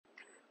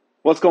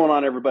What's going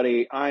on,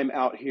 everybody? I'm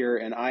out here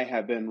and I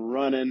have been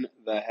running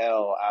the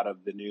hell out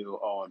of the new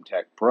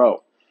OMTech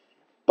Pro.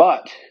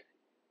 But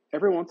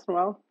every once in a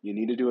while, you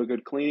need to do a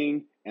good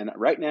cleaning. And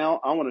right now,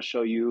 I want to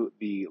show you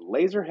the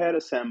laser head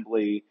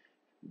assembly,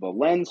 the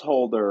lens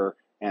holder,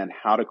 and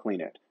how to clean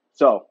it.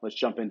 So let's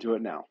jump into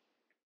it now.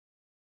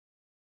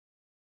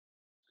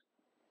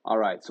 All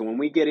right, so when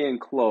we get in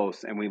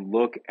close and we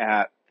look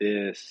at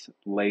this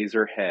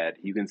laser head,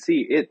 you can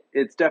see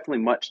it's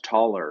definitely much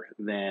taller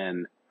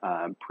than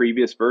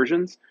previous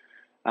versions.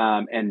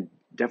 And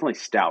definitely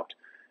stout.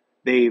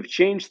 They've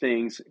changed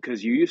things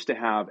because you used to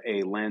have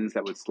a lens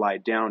that would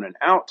slide down and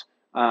out.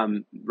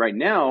 Right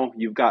now,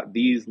 you've got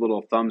these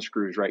little thumb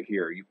screws right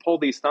here. You pull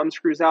these thumb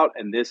screws out,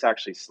 and this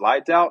actually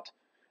slides out.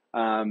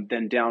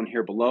 Then down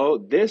here below,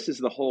 this is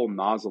the whole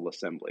nozzle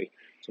assembly.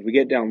 So if we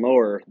get down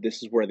lower,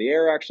 this is where the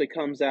air actually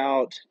comes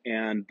out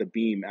and the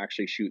beam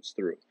actually shoots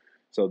through.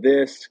 So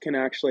this can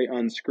actually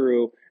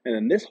unscrew, and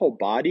then this whole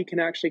body can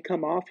actually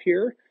come off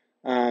here.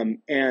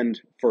 And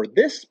for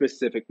this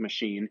specific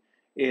machine,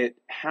 it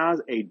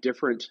has a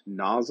different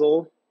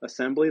nozzle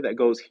assembly that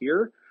goes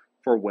here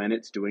for when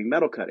it's doing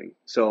metal cutting.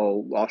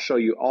 So I'll show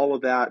you all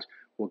of that.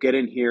 We'll get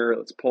in here,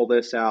 let's pull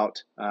this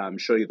out,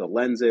 show you the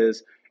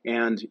lenses,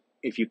 and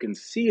if you can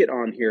see it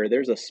on here,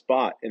 there's a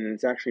spot, and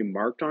it's actually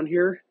marked on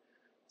here.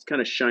 It's kind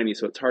of shiny,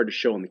 so it's hard to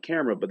show on the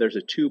camera, but there's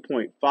a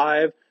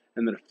 2.5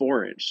 and then a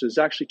 4-inch. So there's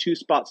actually two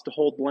spots to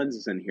hold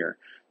lenses in here.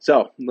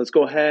 So let's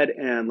go ahead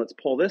and let's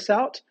pull this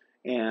out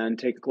and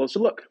take a closer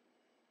look.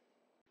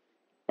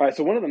 All right,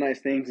 so one of the nice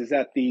things is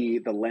that the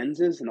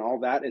lenses and all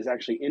that is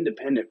actually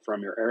independent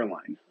from your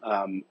airline.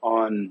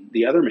 On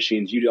the other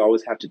machines, you'd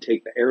always have to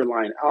take the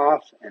airline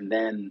off and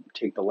then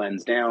take the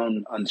lens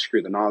down,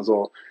 unscrew the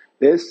nozzle.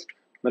 This,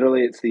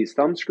 literally, it's these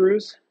thumb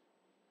screws.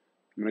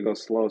 I'm going to go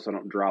slow so I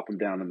don't drop them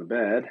down in the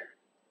bed.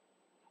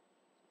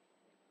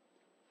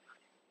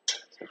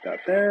 Set that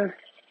there.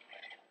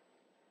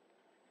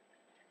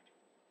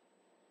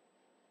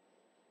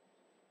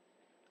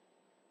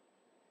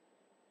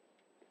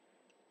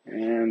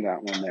 And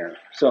that one there.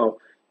 So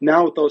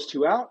now with those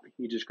two out,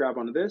 you just grab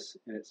onto this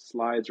and it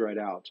slides right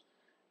out.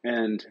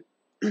 And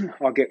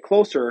I'll get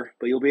closer,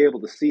 but you'll be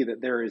able to see that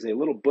there is a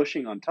little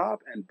bushing on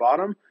top and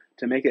bottom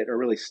to make it a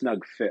really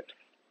snug fit.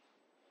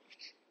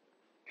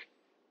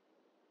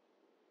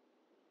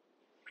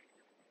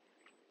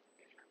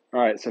 All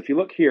right, so if you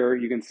look here,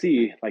 you can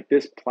see like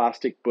this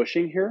plastic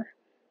bushing here.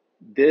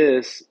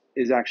 This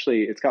is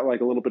actually, it's got like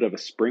a little bit of a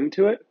spring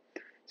to it.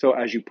 So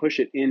as you push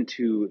it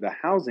into the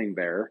housing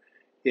there,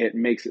 it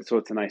makes it so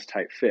it's a nice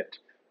tight fit.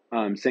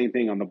 Same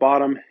thing on the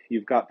bottom.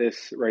 You've got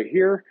this right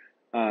here.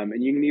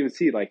 And you can even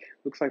see, like,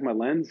 looks like my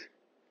lens,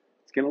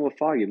 it's getting a little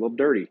foggy, a little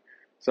dirty.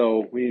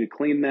 So we need to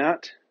clean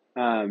that.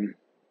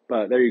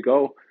 But there you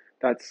go.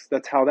 That's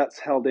how that's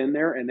held in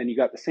there. And then you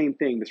got the same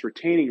thing, this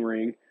retaining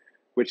ring,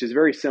 which is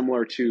very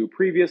similar to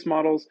previous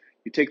models.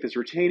 You take this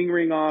retaining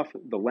ring off,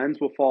 the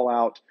lens will fall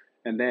out.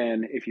 And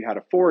then if you had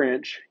a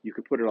 4-inch, you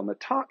could put it on the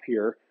top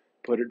here,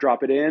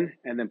 drop it in,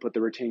 and then put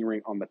the retaining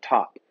ring on the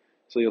top.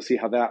 So you'll see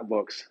how that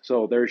looks.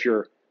 So there's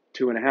your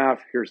 2.5,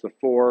 here's the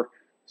 4.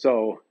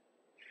 So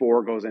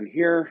 4 goes in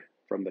here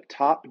from the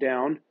top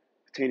down,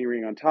 retaining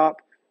ring on top.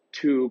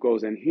 2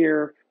 goes in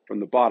here from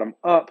the bottom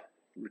up,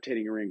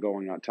 retaining ring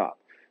going on top.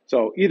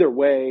 So either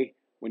way,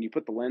 when you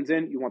put the lens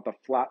in, you want the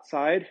flat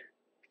side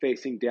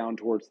facing down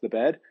towards the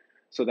bed.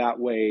 So that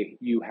way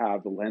you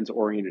have the lens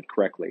oriented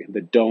correctly.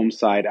 The dome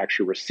side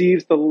actually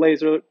receives the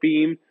laser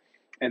beam,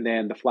 and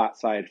then the flat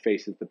side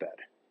faces the bed.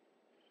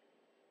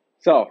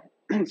 So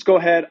let's go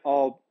ahead.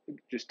 I'll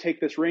just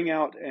take this ring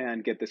out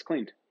and get this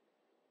cleaned.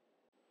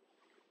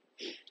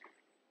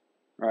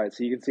 All right,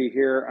 so you can see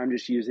here, I'm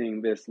just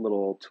using this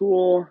little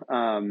tool.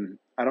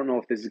 I don't know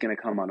if this is going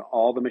to come on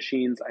all the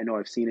machines. I know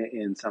I've seen it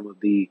in some of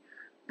the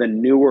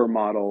newer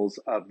models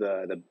of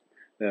the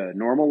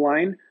normal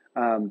line.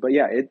 But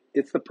yeah,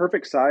 it's the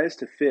perfect size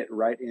to fit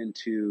right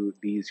into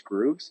these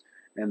grooves.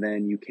 And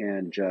then you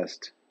can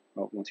just,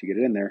 once you get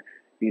it in there,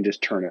 you can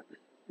just turn it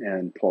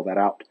and pull that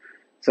out.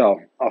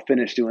 So I'll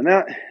finish doing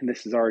that. And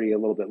this is already a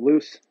little bit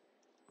loose.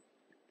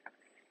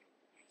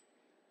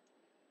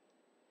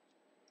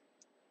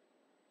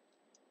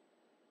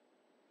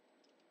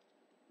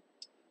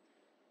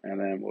 And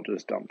then we'll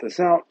just dump this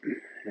out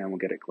and we'll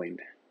get it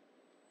cleaned.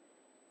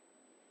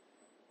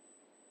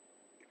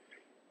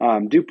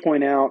 Do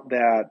point out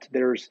that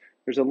there's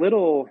a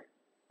little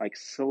like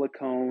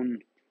silicone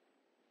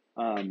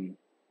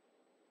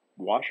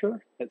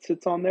washer that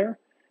sits on there,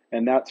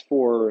 and that's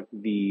for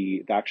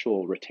the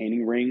actual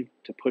retaining ring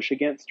to push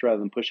against rather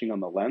than pushing on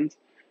the lens,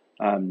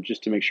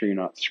 just to make sure you're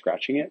not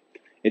scratching it.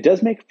 It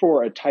does make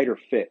for a tighter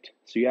fit,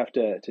 so you have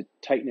to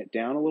tighten it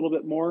down a little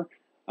bit more.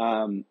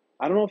 I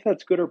don't know if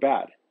that's good or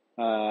bad.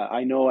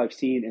 I know I've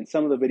seen in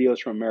some of the videos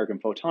from American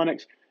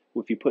Photonics,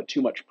 if you put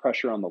too much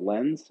pressure on the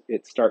lens,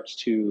 it starts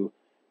to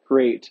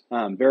create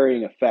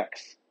varying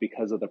effects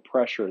because of the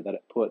pressure that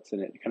it puts,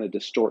 and it kind of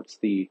distorts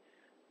the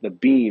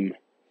beam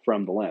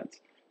from the lens.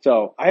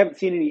 So I haven't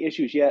seen any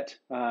issues yet,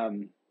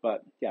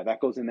 but yeah, that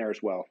goes in there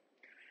as well.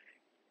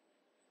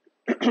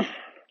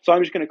 So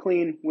I'm just going to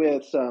clean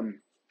with some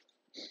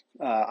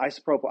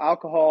isopropyl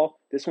alcohol.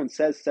 This one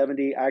says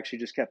 70. I actually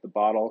just kept the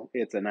bottle.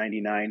 It's a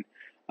 99.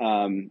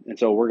 And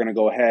so we're going to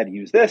go ahead and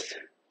use this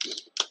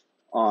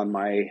on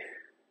my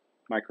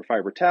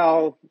microfiber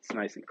towel. It's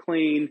nice and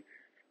clean.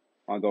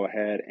 I'll go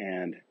ahead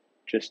and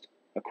just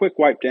a quick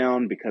wipe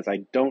down because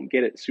I don't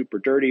get it super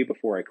dirty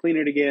before I clean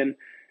it again.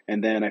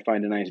 And then I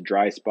find a nice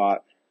dry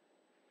spot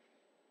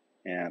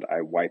and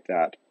I wipe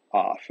that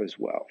off as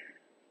well.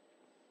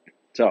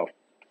 So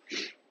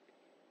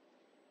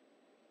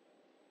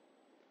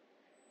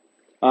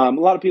a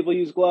lot of people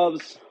use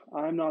gloves.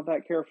 I'm not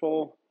that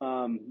careful,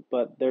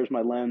 but there's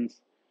my lens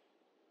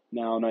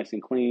now nice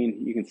and clean.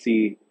 You can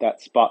see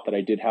that spot that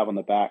I did have on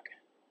the back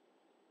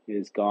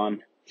is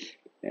gone.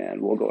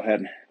 And we'll go ahead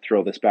and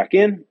throw this back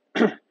in.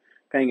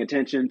 Paying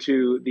attention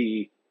to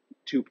the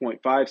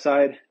 2.5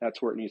 side,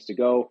 that's where it needs to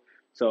go.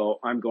 So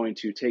I'm going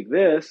to take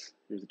this,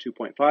 there's a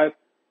 2.5,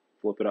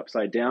 flip it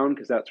upside down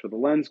because that's where the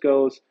lens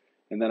goes.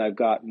 And then I've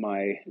got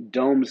my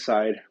dome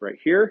side right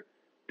here.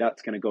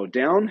 That's going to go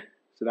down.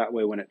 So that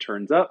way when it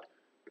turns up,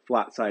 the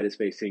flat side is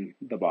facing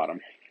the bottom.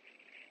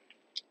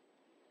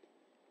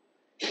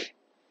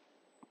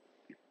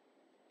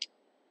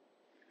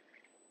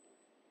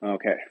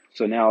 Okay,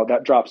 so now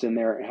that drops in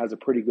there. It has a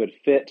pretty good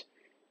fit.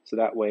 So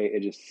that way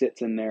it just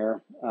sits in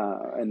there.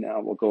 And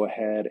now we'll go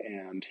ahead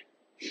and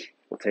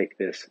we'll take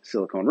this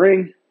silicone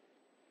ring,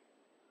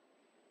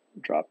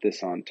 drop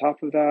this on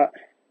top of that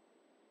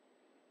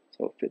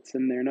so it fits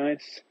in there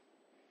nice.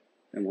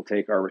 And we'll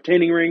take our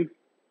retaining ring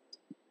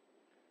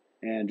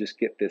and just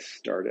get this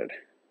started.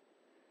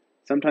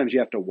 Sometimes you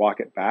have to walk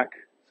it back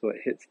so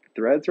it hits the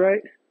threads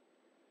right.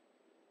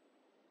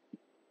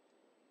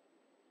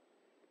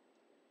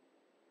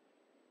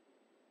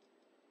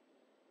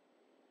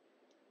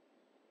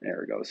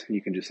 There it goes.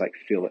 You can just like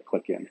feel it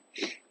click in.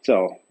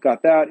 So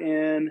got that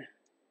in.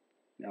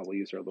 Now we'll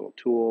use our little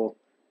tool,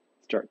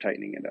 start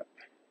tightening it up.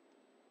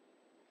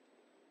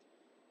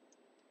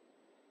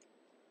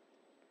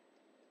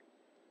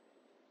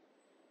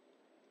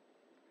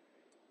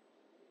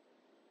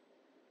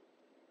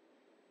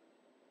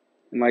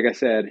 And like I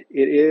said,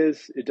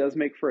 it does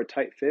make for a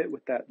tight fit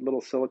with that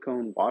little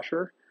silicone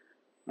washer.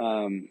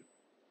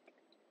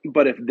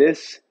 But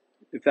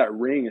if that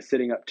ring is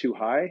sitting up too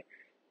high,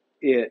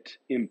 it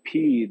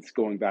impedes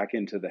going back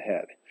into the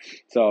head.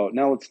 So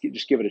now let's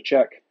just give it a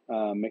check,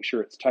 make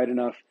sure it's tight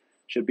enough.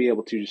 Should be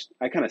able to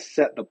I kind of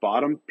set the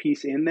bottom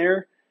piece in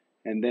there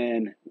and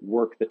then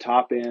work the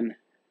top in,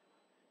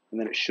 and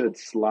then it should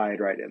slide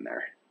right in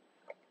there,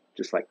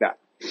 just like that.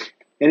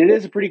 And it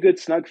is a pretty good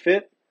snug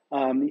fit.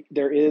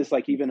 There is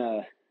like even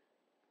a,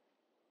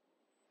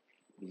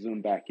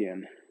 zoom back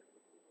in.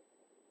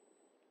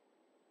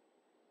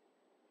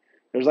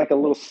 There's like a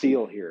little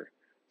seal here.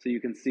 So you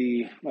can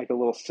see like a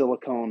little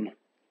silicone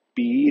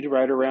bead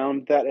right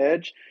around that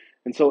edge.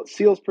 And so it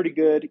seals pretty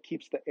good. It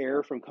keeps the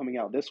air from coming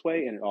out this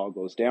way and it all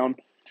goes down.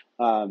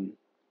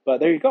 But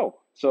there you go.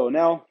 So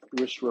now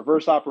just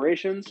reverse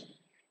operations.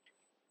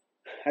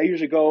 I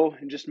usually go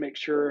and just make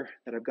sure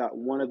that I've got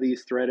one of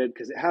these threaded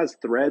because it has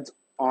threads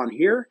on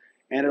here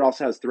and it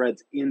also has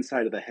threads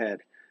inside of the head.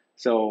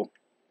 So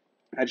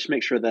I just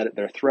make sure that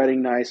they're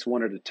threading nice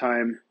one at a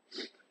time.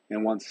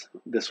 And once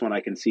this one I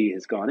can see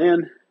has gone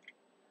in,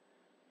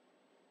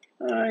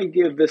 I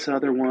give this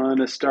other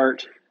one a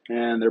start,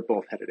 and they're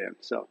both headed in.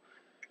 So,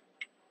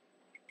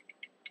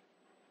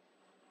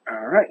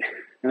 all right,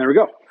 and there we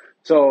go.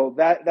 So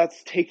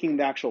that's taking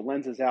the actual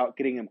lenses out,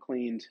 getting them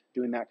cleaned,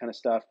 doing that kind of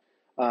stuff.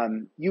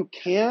 You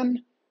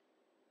can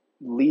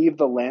leave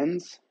the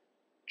lens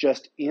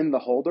just in the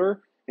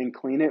holder and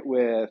clean it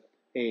with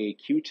a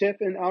Q-tip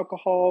and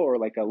alcohol or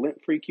like a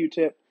lint-free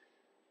Q-tip.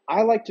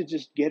 I like to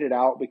just get it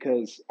out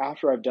because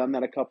after I've done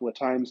that a couple of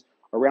times,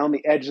 around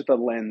the edge of the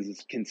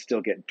lens can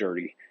still get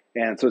dirty.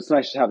 And so it's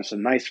nice to have just a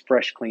nice,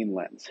 fresh, clean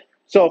lens.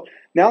 So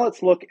now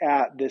let's look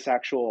at this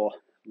actual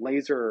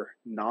laser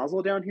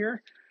nozzle down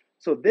here.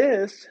 So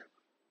this,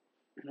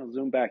 and I'll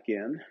zoom back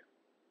in.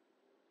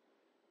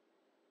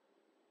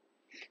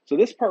 So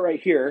this part right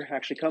here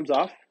actually comes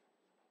off.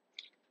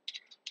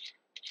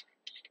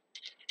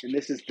 And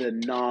this is the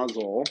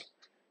nozzle.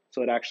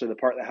 So it actually, the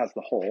part that has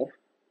the hole.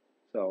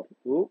 So,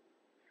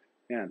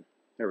 and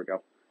there we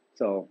go.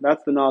 So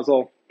that's the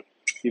nozzle.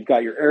 You've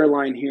got your air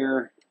line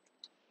here.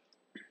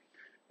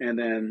 And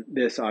then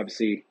this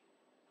obviously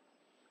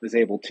is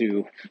able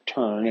to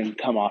turn and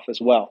come off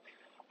as well.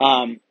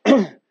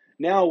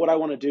 Now what I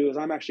want to do is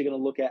I'm actually going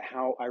to look at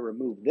how I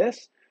remove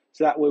this.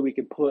 So that way we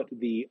can put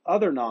the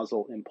other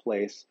nozzle in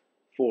place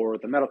for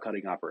the metal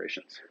cutting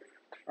operations.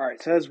 All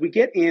right, so as we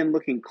get in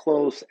looking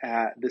close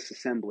at this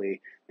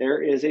assembly,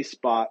 there is a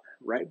spot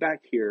right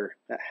back here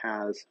that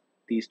has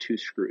these two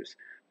screws.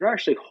 They're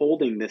actually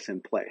holding this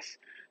in place.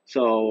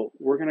 So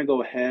we're going to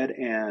go ahead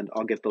and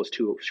I'll get those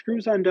two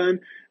screws undone,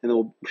 and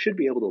then we should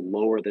be able to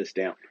lower this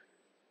down.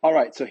 All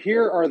right, so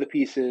here are the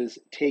pieces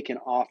taken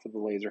off of the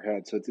laser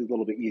head, so it's a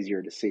little bit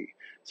easier to see.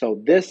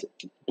 So this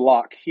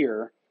block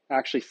here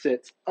actually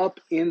sits up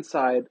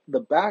inside the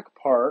back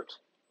part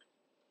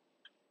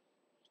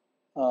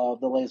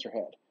the laser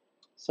head.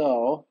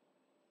 So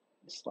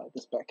slide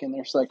this back in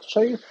there so I can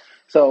show you.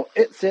 So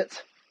it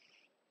sits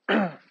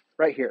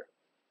right here.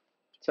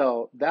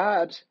 So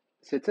that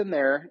sits in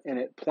there and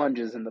it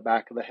plunges in the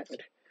back of the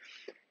head.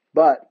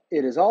 But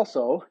it is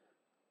also,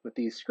 with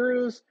these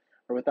screws,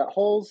 or with that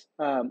holes,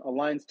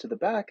 aligns to the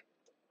back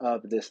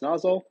of this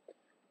nozzle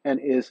and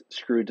is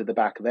screwed to the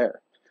back of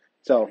there.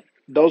 So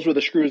those were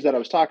the screws that I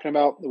was talking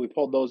about. We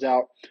pulled those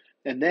out.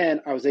 And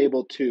then I was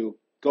able to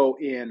go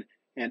in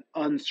and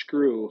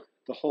unscrew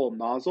the whole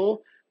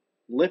nozzle,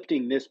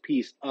 lifting this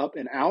piece up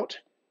and out.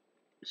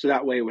 So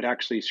that way it would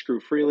actually screw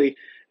freely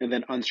and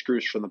then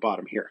unscrews from the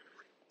bottom here.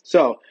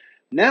 So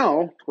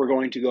now we're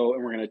going to go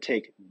and we're going to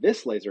take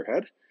this laser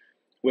head,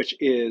 which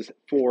is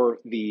for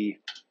the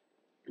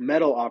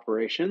metal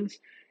operations.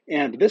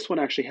 And this one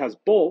actually has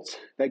bolts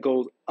that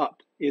go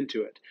up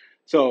into it.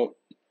 So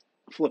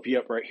flip you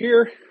up right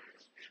here,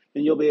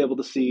 and you'll be able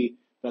to see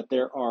that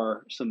there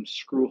are some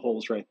screw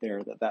holes right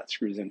there that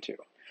screws into.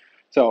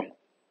 So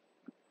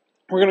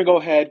we're going to go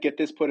ahead, get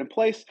this put in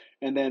place,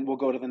 and then we'll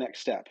go to the next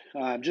step.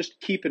 Just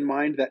keep in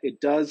mind that it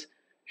does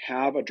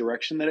have a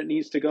direction that it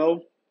needs to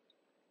go,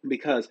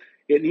 because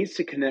it needs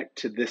to connect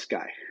to this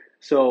guy.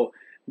 So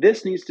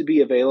this needs to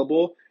be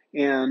available,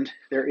 and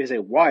there is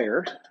a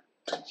wire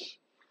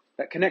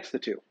that connects the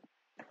two.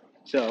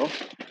 So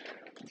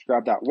let's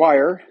grab that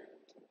wire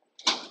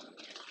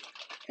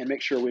and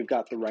make sure we've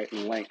got the right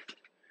length.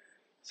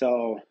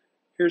 So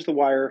here's the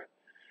wire,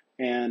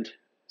 and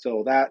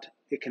so that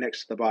it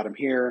connects to the bottom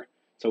here.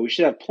 So we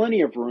should have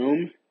plenty of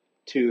room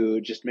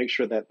to just make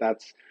sure that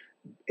that's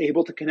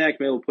able to connect.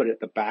 Maybe we'll put it at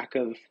the back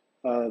of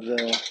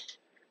the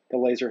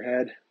laser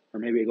head, or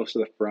maybe it goes to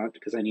the front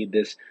because I need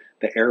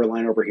the air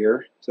line over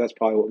here. So that's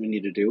probably what we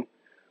need to do.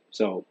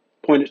 So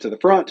point it to the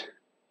front,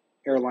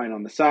 air line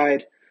on the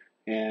side,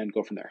 and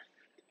go from there.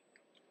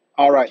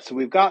 All right, so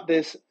we've got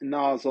this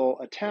nozzle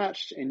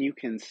attached, and you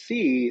can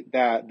see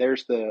that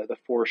there's the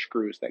 4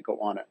 screws that go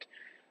on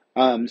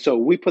it. So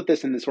we put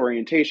this in this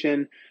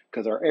orientation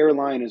because our air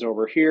line is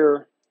over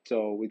here.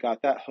 So we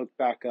got that hooked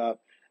back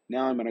up.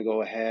 Now I'm going to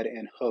go ahead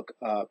and hook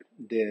up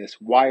this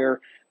wire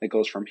that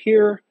goes from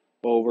here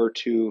over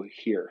to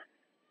here.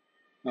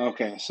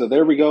 Okay, so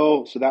there we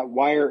go. So that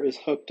wire is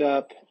hooked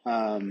up.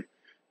 You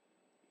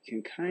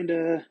can kind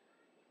of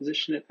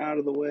position it out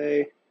of the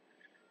way.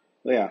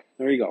 But yeah,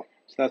 there you go.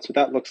 So that's what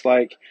that looks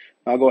like.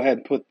 I'll go ahead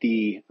and put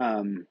the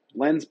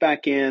lens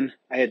back in.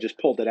 I had just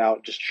pulled it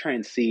out just to try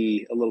and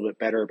see a little bit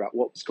better about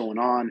what was going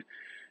on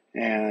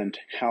and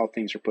how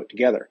things are put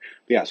together.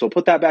 But yeah, so we'll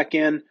put that back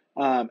in.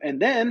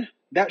 And then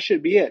that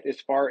should be it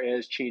as far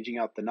as changing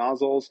out the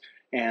nozzles.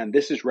 And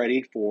this is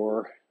ready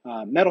for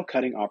metal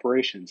cutting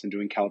operations and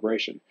doing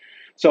calibration.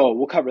 So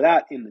we'll cover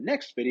that in the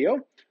next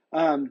video.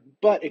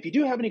 But if you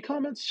do have any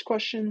comments,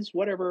 questions,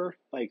 whatever,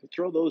 like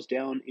throw those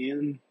down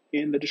in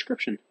the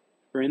description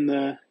or in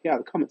the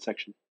comment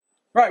section.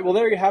 Right, well,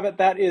 there you have it.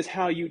 That is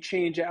how you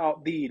change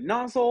out the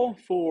nozzle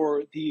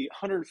for the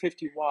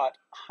 150 watt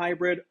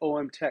hybrid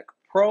OMTech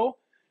Pro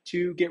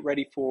to get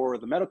ready for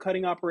the metal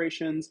cutting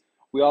operations.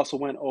 We also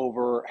went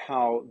over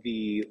how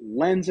the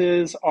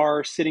lenses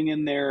are sitting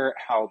in there,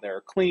 how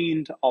they're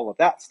cleaned, all of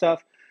that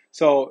stuff.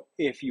 So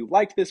if you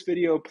liked this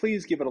video,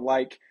 please give it a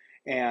like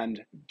and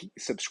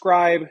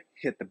subscribe,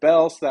 hit the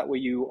bell so that way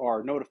you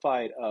are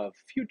notified of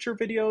future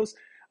videos.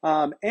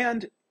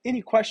 And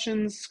any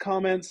questions,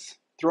 comments,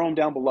 throw them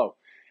down below.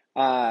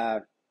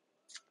 I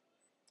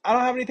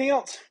don't have anything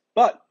else,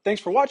 but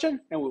thanks for watching,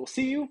 and we will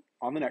see you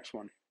on the next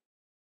one.